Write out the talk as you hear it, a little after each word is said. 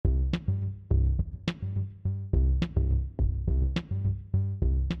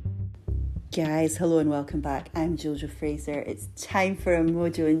Guys, hello and welcome back. I'm Jojo Fraser. It's time for a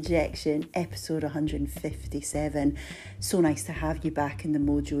Mojo Injection, episode 157. So nice to have you back in the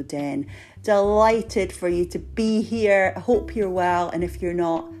Mojo Den. Delighted for you to be here. I hope you're well, and if you're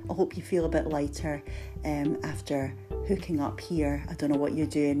not, I hope you feel a bit lighter after hooking up here. I don't know what you're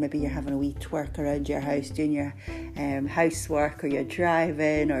doing. Maybe you're having a wee twerk around your house, doing your housework, or you're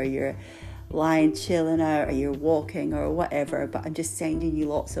driving, or you're lying chilling out, or you're walking or whatever, but I'm just sending you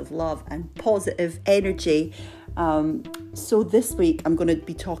lots of love and positive energy. So this week I'm going to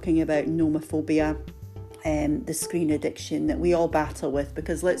be talking about nomophobia, the screen addiction that we all battle with,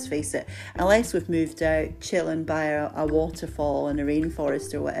 because let's face it, unless we've moved out chilling by a waterfall in a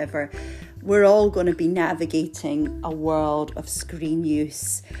rainforest or whatever, we're all going to be navigating a world of screen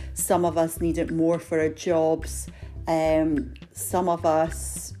use. Some of us need it more for our jobs, some of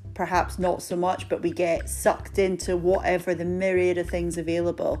us perhaps not so much, but we get sucked into whatever the myriad of things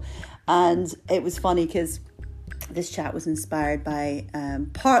available. And it was funny because this chat was inspired by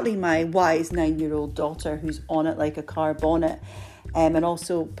partly my wise 9-year-old daughter, who's on it like a car bonnet, and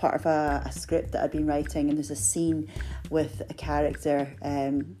also part of a script that I've been writing. And there's a scene with a character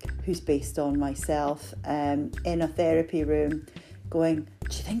who's based on myself in a therapy room going,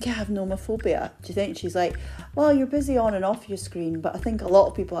 do you think I have nomophobia? Do you think? She's like, well, you're busy on and off your screen, but I think a lot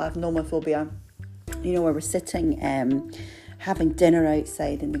of people have nomophobia. You know, where we're sitting having dinner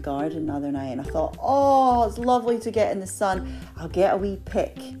outside in the garden the other night, and I thought, oh, it's lovely to get in the sun. I'll get a wee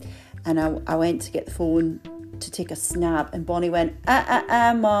pic. And I went to get the phone to take a snap, and Bonnie went,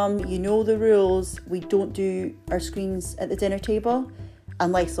 Mum, you know the rules. We don't do our screens at the dinner table,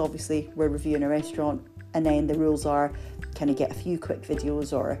 unless obviously we're reviewing a restaurant. And then the rules are, can you get a few quick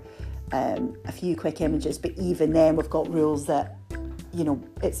videos or a few quick images? But even then, we've got rules that, you know,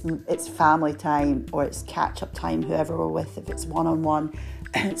 it's family time, or it's catch-up time, whoever we're with. If it's one-on-one,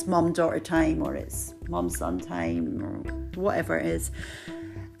 it's mum-daughter time, or it's mum-son time, or whatever it is.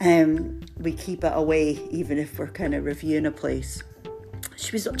 We keep it away, even if we're kind of reviewing a place.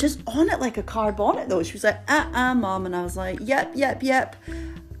 She was just on it like a car bonnet, though. She was like, Mum. And I was like, yep.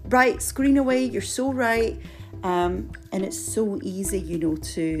 Right, screen away, you're so right. And it's so easy, you know,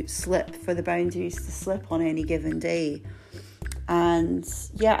 to slip, for the boundaries to slip on any given day. And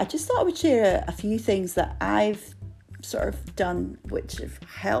yeah, I just thought I would share a few things that I've sort of done which have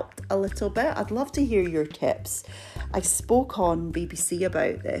helped a little bit. I'd love to hear your tips. I spoke on BBC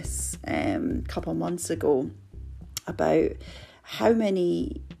about this a couple of months ago, about how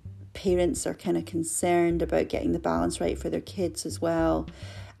many parents are kind of concerned about getting the balance right for their kids as well,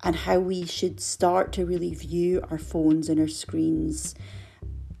 and how we should start to really view our phones and our screens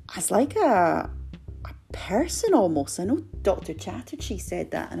as like a person almost. I know Dr. Chatterjee said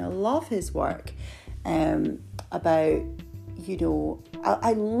that, and I love his work about, you know,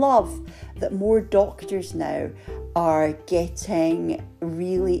 I love that more doctors now are getting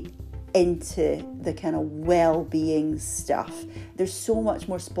really into the kind of well-being stuff. There's so much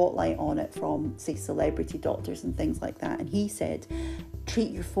more spotlight on it from, say, celebrity doctors and things like that. And he said,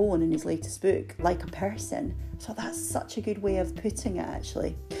 treat your phone, in his latest book, like a person. So that's such a good way of putting it,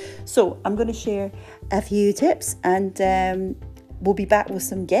 actually. So I'm going to share a few tips, and we'll be back with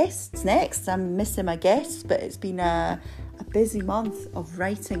some guests next. I'm missing my guests, but it's been a busy month of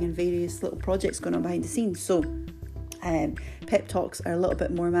writing and various little projects going on behind the scenes. So pep talks are a little bit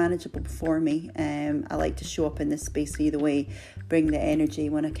more manageable for me. I like to show up in this space either way, bring the energy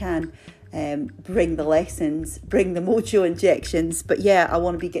when I can, bring the lessons, bring the mojo injections. But yeah, I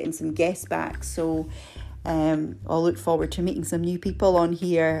want to be getting some guests back, so I'll look forward to meeting some new people on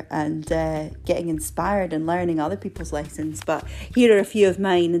here and getting inspired and learning other people's lessons. But here are a few of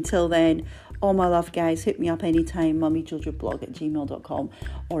mine. Until then, all my love, guys. Hit me up anytime, mummyjojoblog@gmail.com,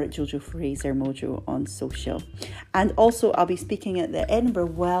 or at Jojo Fraser Mojo on social. And also, I'll be speaking at the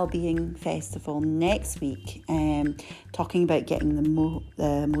Edinburgh Wellbeing Festival next week, talking about getting the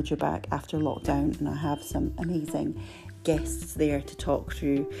mojo back after lockdown, and I have some amazing guests there to talk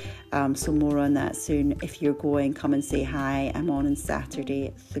through, so more on that soon. If you're going, come and say hi. I'm on Saturday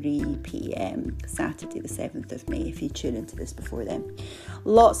at 3 p.m, Saturday the 7th of May, if you tune into this before then.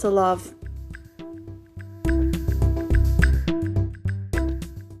 Lots of love.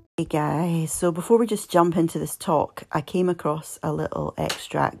 Hey guys, so before we just jump into this talk, I came across a little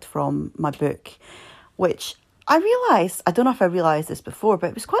extract from my book, which I realised, I don't know if I realised this before,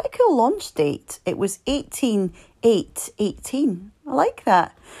 but it was quite a cool launch date. It was 18/8/18. I like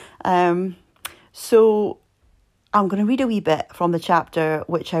that. So I'm going to read a wee bit from the chapter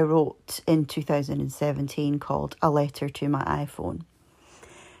which I wrote in 2017 called A Letter to My iPhone.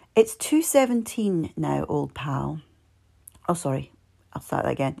 It's 2:17 now, old pal. Oh, sorry. I'll start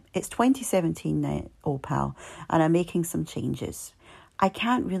that again. It's 2017 now, old pal, and I'm making some changes. I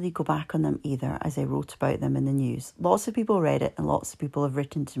can't really go back on them either, as I wrote about them in the news. Lots of people read it and lots of people have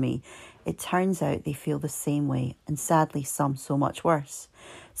written to me. It turns out they feel the same way, and sadly some so much worse.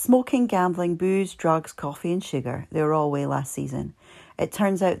 Smoking, gambling, booze, drugs, coffee and sugar, they were all way last season. It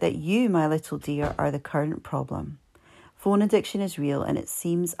turns out that you, my little dear, are the current problem. Phone addiction is real and it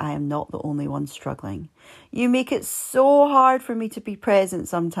seems I am not the only one struggling. You make it so hard for me to be present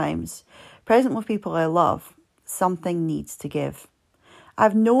sometimes. Present with people I love. Something needs to give. I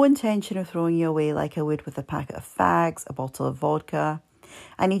have no intention of throwing you away like I would with a packet of fags, a bottle of vodka.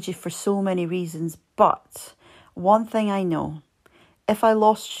 I need you for so many reasons, but one thing I know. If I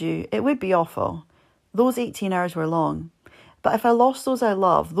lost you, it would be awful. Those 18 hours were long. But if I lost those I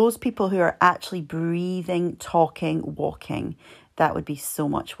love, those people who are actually breathing, talking, walking, that would be so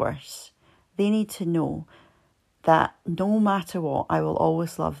much worse. They need to know that no matter what, I will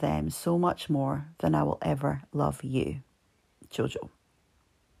always love them so much more than I will ever love you. Jojo.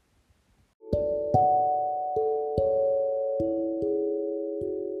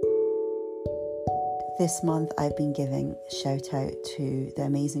 This month I've been giving a shout out to the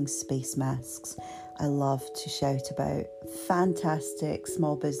amazing space masks. I love to shout about fantastic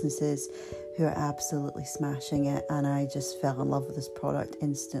small businesses who are absolutely smashing it, and I just fell in love with this product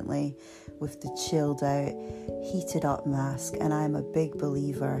instantly with the chilled out, heated up mask, and I'm a big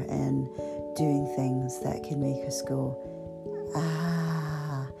believer in doing things that can make us go,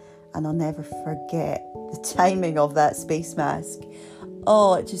 and I'll never forget the timing of that space mask.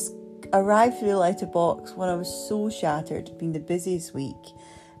 Oh, it just arrived through the letterbox when I was so shattered. It's been the busiest week.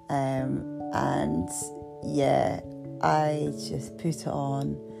 And yeah, I just put it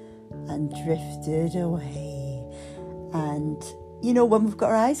on and drifted away. And, you know, when we've got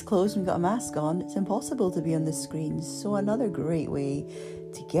our eyes closed and we've got a mask on, it's impossible to be on the screen. So another great way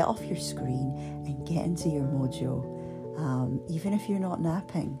to get off your screen and get into your mojo. Even if you're not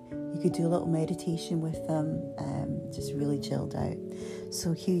napping, you could do a little meditation with them, just really chilled out.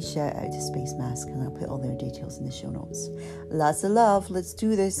 So huge shout out to Space Mask, and I'll put all their details in the show notes. Lots of love, let's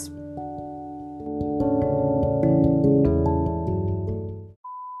do this.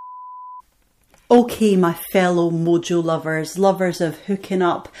 Okay, my fellow mojo lovers of hooking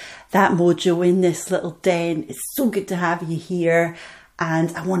up that mojo in this little den. It's so good to have you here,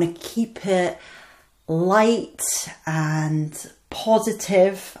 and I want to keep it light and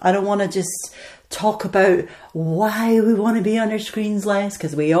positive. I don't want to just talk about why we want to be on our screens less,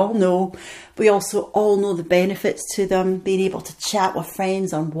 because we all know. We also all know the benefits to them. Being able to chat with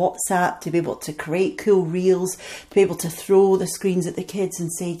friends on WhatsApp, to be able to create cool reels, to be able to throw the screens at the kids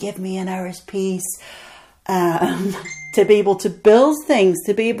and say, give me an hour's peace. To be able to build things,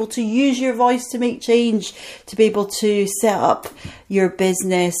 to be able to use your voice to make change, to be able to set up your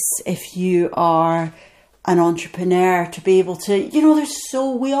business if you are an entrepreneur, to be able to, you know,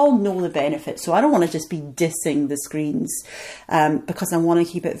 we all know the benefits. So I don't want to just be dissing the screens, because I want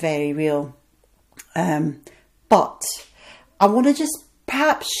to keep it very real. But I want to just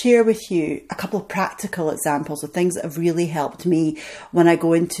perhaps share with you a couple of practical examples of things that have really helped me when I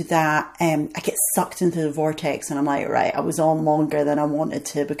go into that. I get sucked into the vortex and I'm like, right, I was on longer than I wanted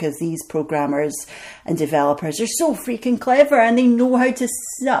to, because these programmers and developers are so freaking clever and they know how to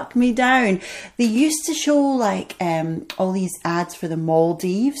suck me down. They used to show like all these ads for the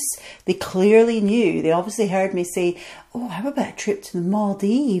Maldives. They clearly knew. They obviously heard me say, oh, how about a trip to the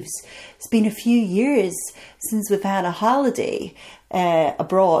Maldives? It's been a few years since we've had a holiday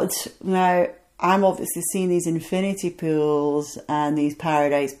abroad. Now, I'm obviously seeing these infinity pools and these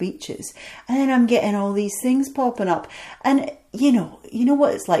paradise beaches, and then I'm getting all these things popping up. And you know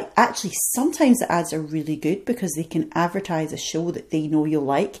what it's like. Actually, sometimes the ads are really good because they can advertise a show that they know you'll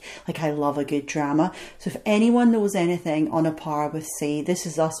like. Like, I love a good drama. So if anyone knows anything on a par with, say, This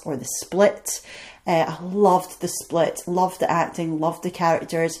Is Us or The Split, I loved The Split, loved the acting, loved the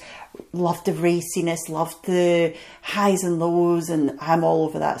characters, loved the raciness, loved the highs and lows, and I'm all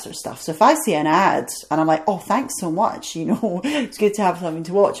over that sort of stuff. So if I see an ad and I'm like, oh, thanks so much, it's good to have something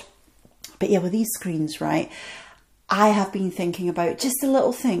to watch. But yeah, with these screens, right, I have been thinking about just the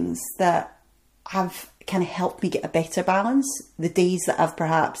little things that have kind of helped me get a better balance, the days that I've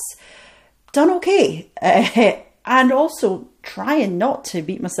perhaps done okay, and also trying not to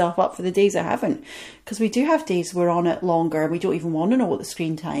beat myself up for the days I haven't, because we do have days we're on it longer. We don't even want to know what the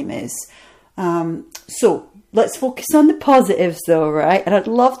screen time is. So let's focus on the positives though, right? And I'd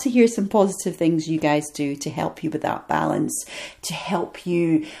love to hear some positive things you guys do to help you with that balance, to help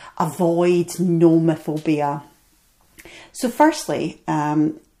you avoid nomophobia. So firstly,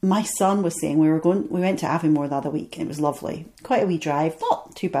 my son was saying we went to Aviemore the other week and it was lovely. Quite a wee drive.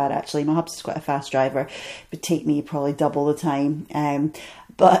 Not too bad actually. My hub's quite a fast driver. It would take me probably double the time.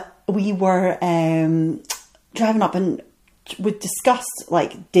 But we were driving up and we discussed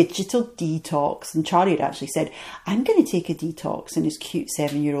like digital detox, and Charlie had actually said, I'm going to take a detox in his cute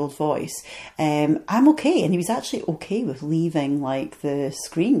 7-year-old voice. I'm okay. And he was actually okay with leaving like the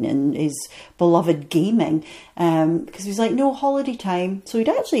screen and his beloved gaming, because he was like, no holiday time. So he'd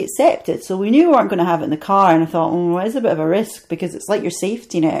actually accepted. So we knew we weren't going to have it in the car, and I thought, it is a bit of a risk because it's like your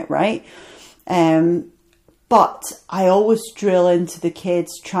safety net, right? But I always drill into the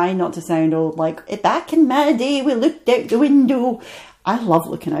kids, trying not to sound old, like, back in my day, we looked out the window. I love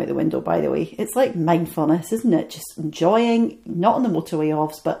looking out the window, by the way. It's like mindfulness, isn't it? Just enjoying, not on the motorway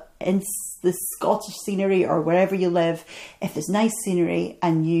offs, but in the Scottish scenery or wherever you live. If there's nice scenery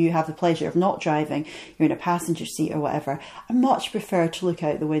and you have the pleasure of not driving, you're in a passenger seat or whatever, I much prefer to look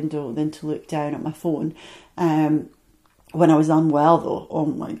out the window than to look down at my phone. When I was unwell though, oh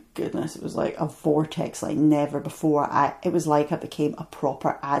my goodness, it was like a vortex like never before. It was like I became a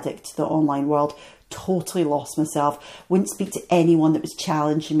proper addict to the online world. Totally lost myself. Wouldn't speak to anyone that was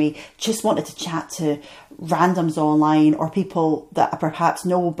challenging me. Just wanted to chat to randoms online or people that I perhaps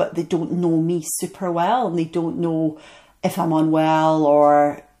know, but they don't know me super well and they don't know if I'm unwell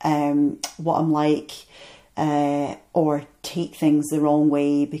or what I'm like. Or take things the wrong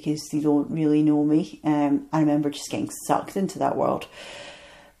way because they don't really know me. I remember just getting sucked into that world.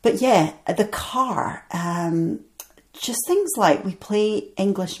 But yeah, the car, just things like we play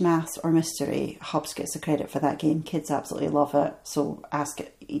English, maths or mystery. Hubs gets the credit for that game. Kids absolutely love it. So ask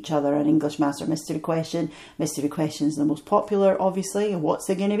each other an English, maths or mystery question. Mystery question is the most popular, obviously. What's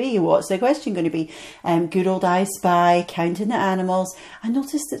it going to be? What's the question going to be? Good old I Spy, counting the animals. I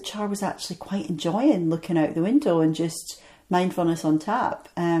noticed that Char was actually quite enjoying looking out the window and just mindfulness on tap.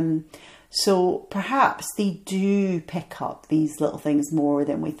 So perhaps they do pick up these little things more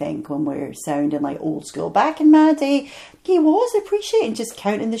than we think when we're sounding like old school. Back in my day, he was appreciating just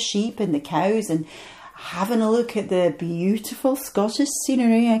counting the sheep and the cows and having a look at the beautiful Scottish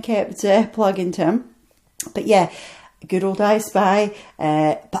scenery I kept plugging to him. But yeah, good old I Spy.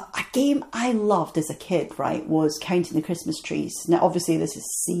 But a game I loved as a kid, right, was counting the Christmas trees. Now, obviously, this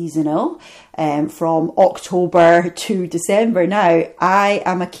is seasonal from October to December. Now, I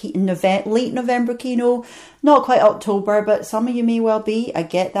am a late November Kino, not quite October, but some of you may well be. I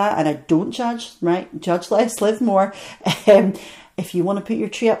get that, and I don't judge, right? Judge less, live more. If you want to put your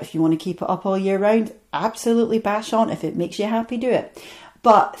tree up, if you want to keep it up all year round, absolutely bash on. If it makes you happy, do it.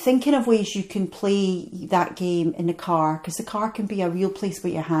 But thinking of ways you can play that game in the car, because the car can be a real place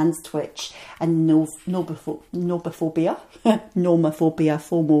where your hands twitch and nomophobia,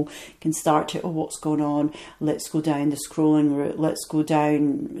 FOMO can start to, what's going on? Let's go down the scrolling route. Let's go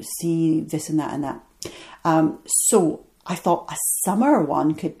down, see this and that and that. So I thought a summer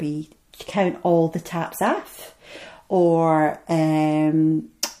one could be count all the taps off, or,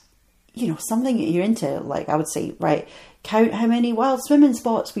 something that you're into. Like I would say, right, count how many wild swimming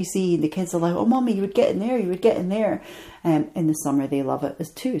spots we see. And the kids are like, oh, Mummy, you would get in there, you would get in there. In the summer, they love it as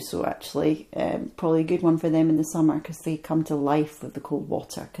too. So actually, probably a good one for them in the summer because they come to life with the cold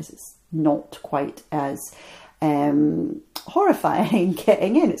water because it's not quite as horrifying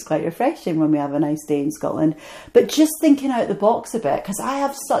getting in. It's quite refreshing when we have a nice day in Scotland. But just thinking out the box a bit, because I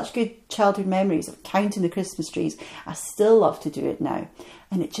have such good childhood memories of counting the Christmas trees. I still love to do it now.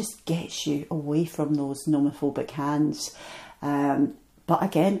 And it just gets you away from those nomophobic hands. But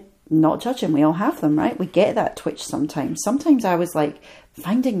again, not judging. We all have them, right? We get that twitch sometimes. Sometimes I was like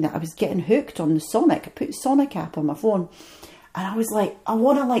finding that I was getting hooked on the Sonic. I put Sonic app on my phone. And I was like, I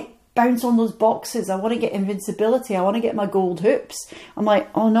want to like bounce on those boxes. I want to get invincibility. I want to get my gold hoops. I'm like,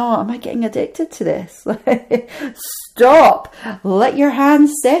 oh no, am I getting addicted to this? Stop. Let your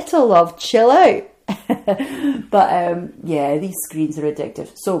hands settle, love. Chill out. But yeah, these screens are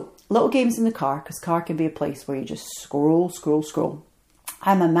addictive. So little games in the car, because car can be a place where you just scroll.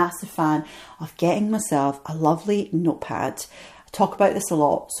 I'm a massive fan of getting myself a lovely notepad. I talk about this a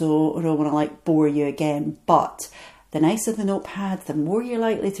lot, so I don't want to like bore you again, but the nicer the notepad, the more you're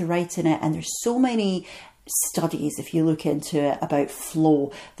likely to write in it. And there's so many studies, if you look into it, about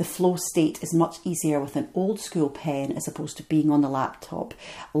flow. The flow state is much easier with an old school pen as opposed to being on the laptop.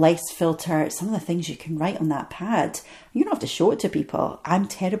 Less filter, some of the things you can write on that pad. You don't have to show it to people. I'm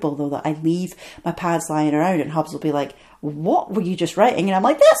terrible though that I leave my pads lying around and Hubs will be like, what were you just writing? And I'm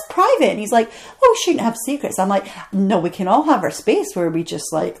like, that's private. And he's like, oh, we shouldn't have secrets. I'm like, no, we can all have our space where we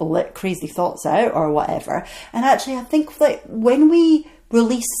just like let crazy thoughts out or whatever. And actually, I think that when we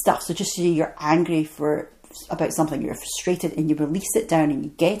release stuff, so just say you're angry for about something, you're frustrated, and you release it down and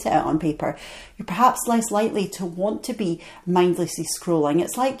you get it out on paper, you're perhaps less likely to want to be mindlessly scrolling.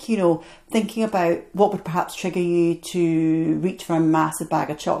 It's like, you know, thinking about what would perhaps trigger you to reach for a massive bag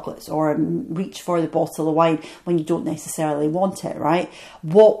of chocolates or reach for the bottle of wine when you don't necessarily want it, right?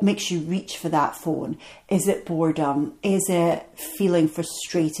 What makes you reach for that phone? Is it boredom? Is it feeling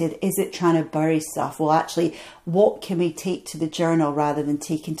frustrated? Is it trying to bury stuff? Well, actually, what can we take to the journal rather than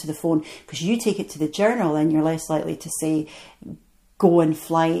taking to the phone? Because you take it to the journal and you're less likely to say, go in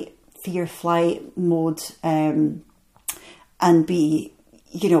flight, fear flight mode, and be,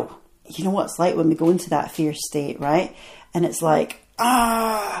 you know what it's like when we go into that fear state, right? And it's like,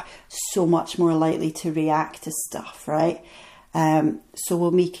 so much more likely to react to stuff, right? So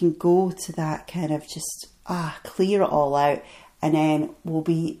when we can go to that kind of just, clear it all out, and then we'll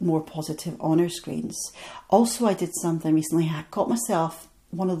be more positive on our screens. Also, I did something recently. I got myself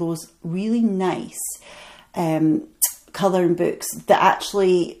one of those really nice colouring books that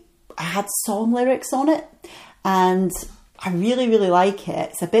actually had song lyrics on it, and I really, really like it.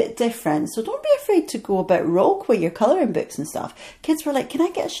 It's a bit different, so don't be afraid to go a bit rogue with your colouring books and stuff. Kids were like, can I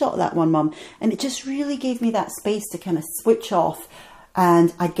get a shot of that one, Mum? And it just really gave me that space to kind of switch off,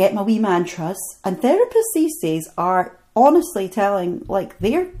 and I get my wee mantras. And therapists these days are honestly telling, like,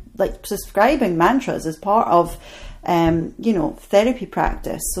 they're like prescribing mantras as part of therapy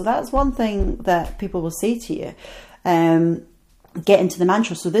practice. So that's one thing that people will say to you. Get into the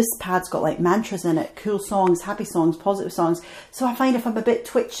mantra. So this pad's got like mantras in it, cool songs, happy songs, positive songs. So I find if I'm a bit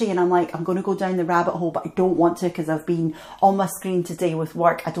twitchy and I'm like, I'm going to go down the rabbit hole, but I don't want to because I've been on my screen today with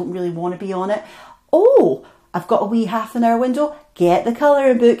work, I don't really want to be on it. Oh, I've got a wee half an hour window. Get the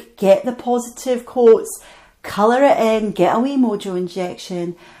colouring book, get the positive quotes, colour it in, get a wee mojo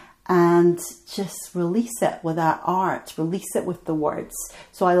injection, and just release it with that art, release it with the words.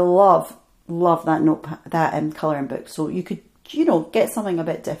 So I love that colouring book. So you could, get something a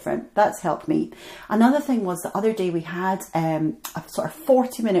bit different. That's helped me. Another thing was the other day we had a sort of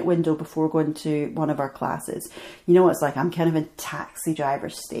 40-minute window before going to one of our classes. You know, it's like I'm kind of in taxi driver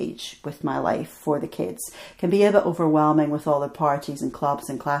stage with my life for the kids. It can be a bit overwhelming with all the parties and clubs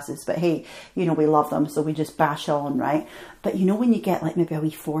and classes, but hey, we love them, so we just bash on, right? But when you get like maybe a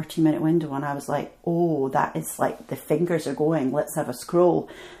wee 40-minute window, and I was like, oh, that is like the fingers are going, let's have a scroll.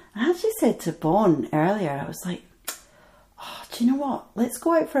 And I actually said to Bon earlier, I was like, oh, do you know what? Let's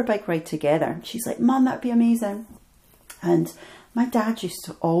go out for a bike ride together. She's like, Mum, that'd be amazing. And my dad used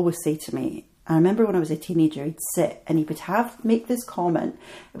to always say to me, I remember when I was a teenager, he'd sit and he would make this comment.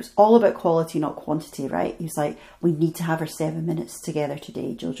 It was all about quality, not quantity, right? He was like, we need to have our 7 minutes together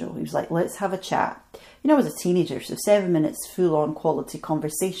today, Jojo. He was like, let's have a chat. I was a teenager, so 7 minutes full on quality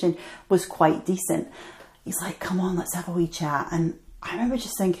conversation was quite decent. He's like, come on, let's have a wee chat. And I remember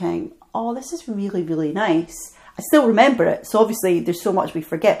just thinking, oh, this is really, really nice. I still remember it. So obviously there's so much we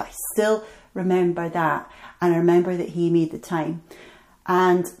forget, but I still remember that. And I remember that he made the time.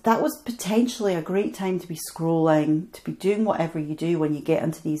 And that was potentially a great time to be scrolling, to be doing whatever you do when you get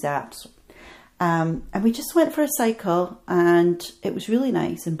into these apps. And we just went for a cycle and it was really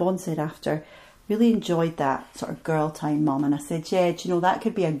nice. And Bon said after, really enjoyed that sort of girl time, Mum. And I said, yeah, that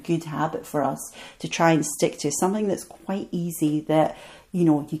could be a good habit for us to try and stick to. Something that's quite easy that,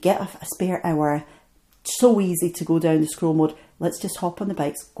 you get a spare hour. So easy to go down the scroll mode. Let's just hop on the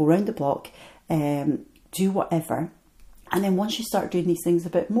bikes, go around the block, do whatever. And then once you start doing these things a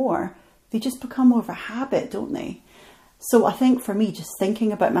bit more, they just become more of a habit, don't they? So I think for me, just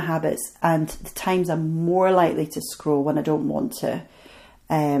thinking about my habits and the times I'm more likely to scroll when I don't want to,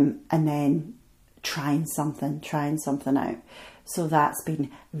 and then trying something out. So that's been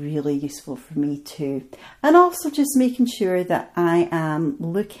really useful for me too. And also just making sure that I am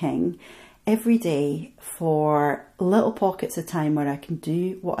looking every day for little pockets of time where I can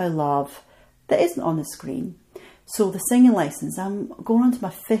do what I love that isn't on the screen. So the singing lessons, I'm going on to my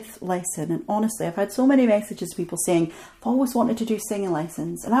 5th lesson, and honestly I've had so many messages, people saying I've always wanted to do singing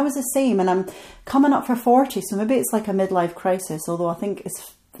lessons, and I was the same, and I'm coming up for 40, so maybe it's like a midlife crisis, although I think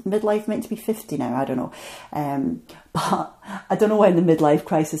it's midlife meant to be 50 now, I don't know, but I don't know when the midlife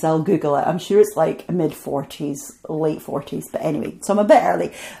crisis, I'll Google it. I'm sure it's like mid 40s, late 40s, but anyway, so I'm a bit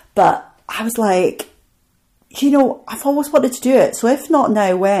early. But I was like, I've always wanted to do it. So if not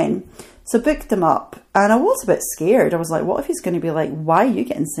now, when? So booked them up. And I was a bit scared. I was like, what if he's going to be like, why are you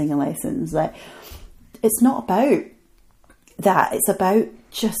getting singing lessons? Like, it's not about that. It's about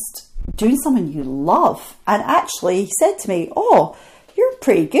just doing something you love. And actually, he said to me, oh, you're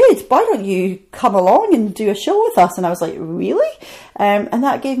pretty good. Why don't you come along and do a show with us? And I was like, really? And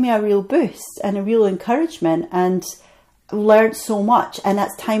that gave me a real boost and a real encouragement, and learned so much. And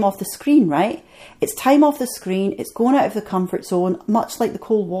that's time off the screen, right? It's time off the screen. It's going out of the comfort zone, much like the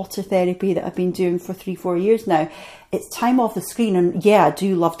cold water therapy that I've been doing for 3-4 years now. It's time off the screen. And yeah, I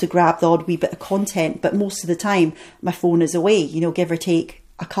do love to grab the odd wee bit of content, but most of the time my phone is away, you know, give or take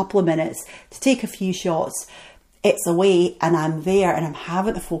a couple of minutes to take a few shots. It's away and I'm there, and I'm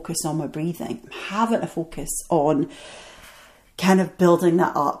having to focus on my breathing. I'm having to focus on kind of building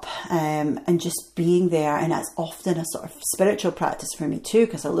that up and just being there. And that's often a sort of spiritual practice for me too,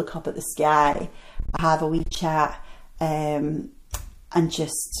 because I look up at the sky, I have a wee chat, and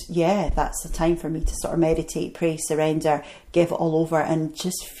just, yeah, that's the time for me to sort of meditate, pray, surrender, give it all over, and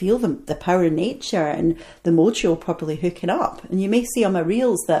just feel the power of nature and the mojo properly hooking up. And you may see on my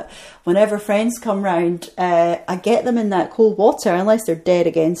reels that whenever friends come round, I get them in that cold water, unless they're dead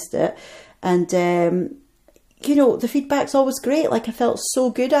against it. And, you know, the feedback's always great. Like, I felt so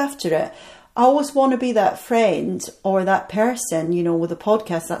good after it. I always want to be that friend or that person, you know, with a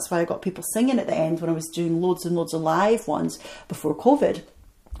podcast. That's why I got people singing at the end when I was doing loads and loads of live ones before COVID.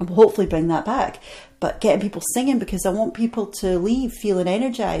 And we'll hopefully bring that back. But getting people singing, because I want people to leave feeling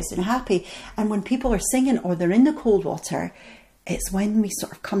energized and happy. And when people are singing or they're in the cold water, it's when we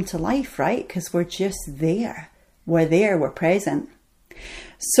sort of come to life, right? Because we're just there. We're there, we're present.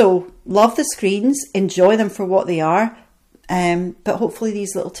 So love the screens, enjoy them for what they are. But hopefully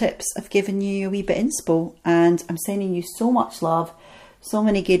these little tips have given you a wee bit inspo, and I'm sending you so much love, so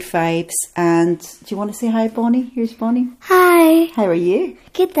many good vibes. And do you want to say hi, Bonnie? Here's Bonnie. Hi. How are you?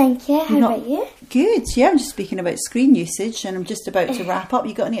 Good, thank you. How about you? Good. Yeah, I'm just speaking about screen usage, and I'm just about to wrap up.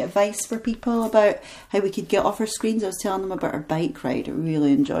 You got any advice for people about how we could get off our screens? I was telling them about our bike ride. I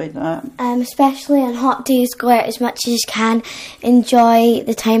really enjoyed that. Especially on hot days, go out as much as you can. Enjoy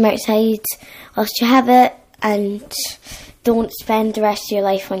the time outside whilst you have it, and don't spend the rest of your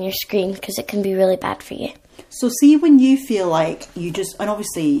life on your screen, because it can be really bad for you. So see, when you feel like you just, and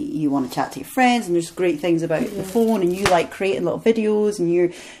obviously you want to chat to your friends, and there's great things about the phone, and you like creating little videos, and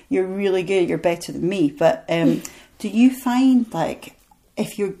you're really good, you're better than me. But do you find, like,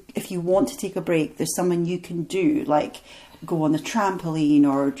 if you want to take a break, there's something you can do, like go on the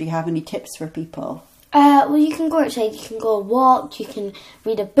trampoline, or do you have any tips for people? Well, you can go outside, you can go walk, you can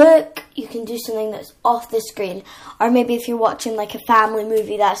read a book, you can do something that's off the screen. Or maybe if you're watching like a family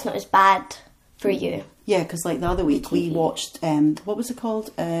movie, that's not as bad for you. Yeah, because like the other week we watched, what was it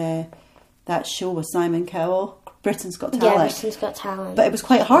called? That show with Simon Cowell, Britain's Got Talent. Yeah, Britain's Got Talent. But it was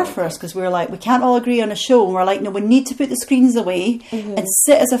quite hard for us, because we were like, we can't all agree on a show. And we're like, no, we need to put the screens away and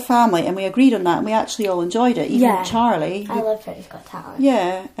sit as a family. And we agreed on that, and we actually all enjoyed it. Even Charlie. I love Britain's Got Talent.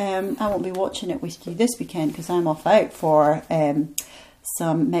 Yeah, I won't be watching it with you this weekend, because I'm off out for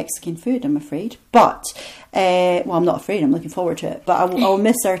some Mexican food, I'm afraid. But, well, I'm not afraid, I'm looking forward to it. But I'll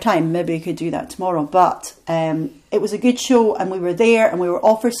miss our time. Maybe we could do that tomorrow. But it was a good show, and we were there, and we were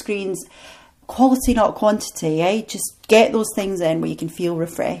off our screens. Quality, not quantity, eh? Just get those things in where you can feel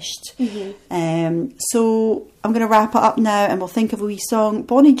refreshed. So I'm going to wrap it up now, and we'll think of a wee song.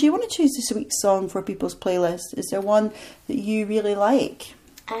 Bonnie, do you want to choose this week's song for people's playlist? Is there one that you really like?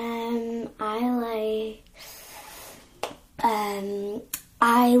 I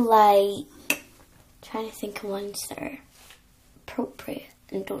like trying to think of ones that are appropriate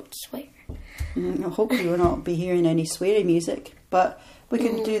and don't swear. Hopefully we'll not be hearing any sweary music, but we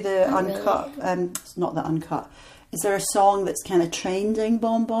can do the uncut. Really. It's not the uncut. Is there a song that's kind of trending,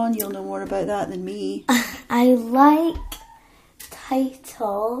 Bon? You'll know more about that than me. I like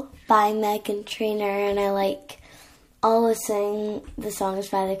Title by Meghan Trainor, and I like all the songs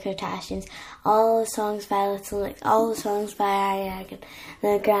by the Kardashians, all the songs by Little Mix, all the songs by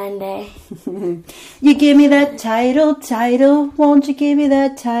Ariana Grande. You give me that title, won't you give me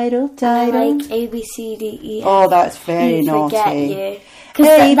that title? I like A, B, C, D, E, F. Oh, that's very naughty. Forget You.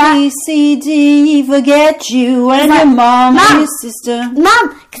 A, B, C, D, E, forget you, and your mom and your sister.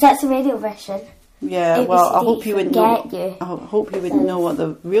 Mom, because that's the radio version. Yeah, well, I hope you wouldn't know. I hope you wouldn't know what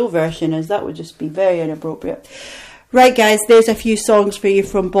the real version is. That would just be very inappropriate. Right, guys, there's a few songs for you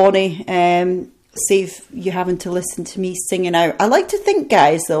from Bonnie. Save you having to listen to me singing out. I like to think,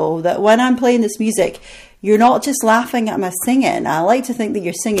 guys, though, that when I'm playing this music, you're not just laughing at my singing. I like to think that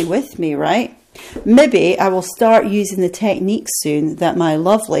you're singing with me, right? Maybe I will start using the techniques soon that my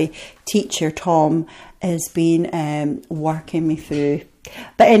lovely teacher, Tom, has been working me through.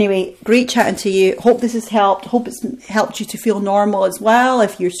 But anyway, great chatting to you. Hope this has helped. Hope it's helped you to feel normal as well.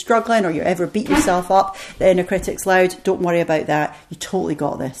 If you're struggling or you ever beat yourself up, the inner critic's loud. Don't worry about that. You totally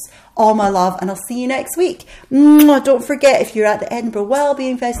got this. All my love, and I'll see you next week. Don't forget, if you're at the Edinburgh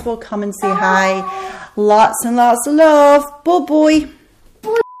Wellbeing Festival, come and say hi. Lots and lots of love. Bye-bye.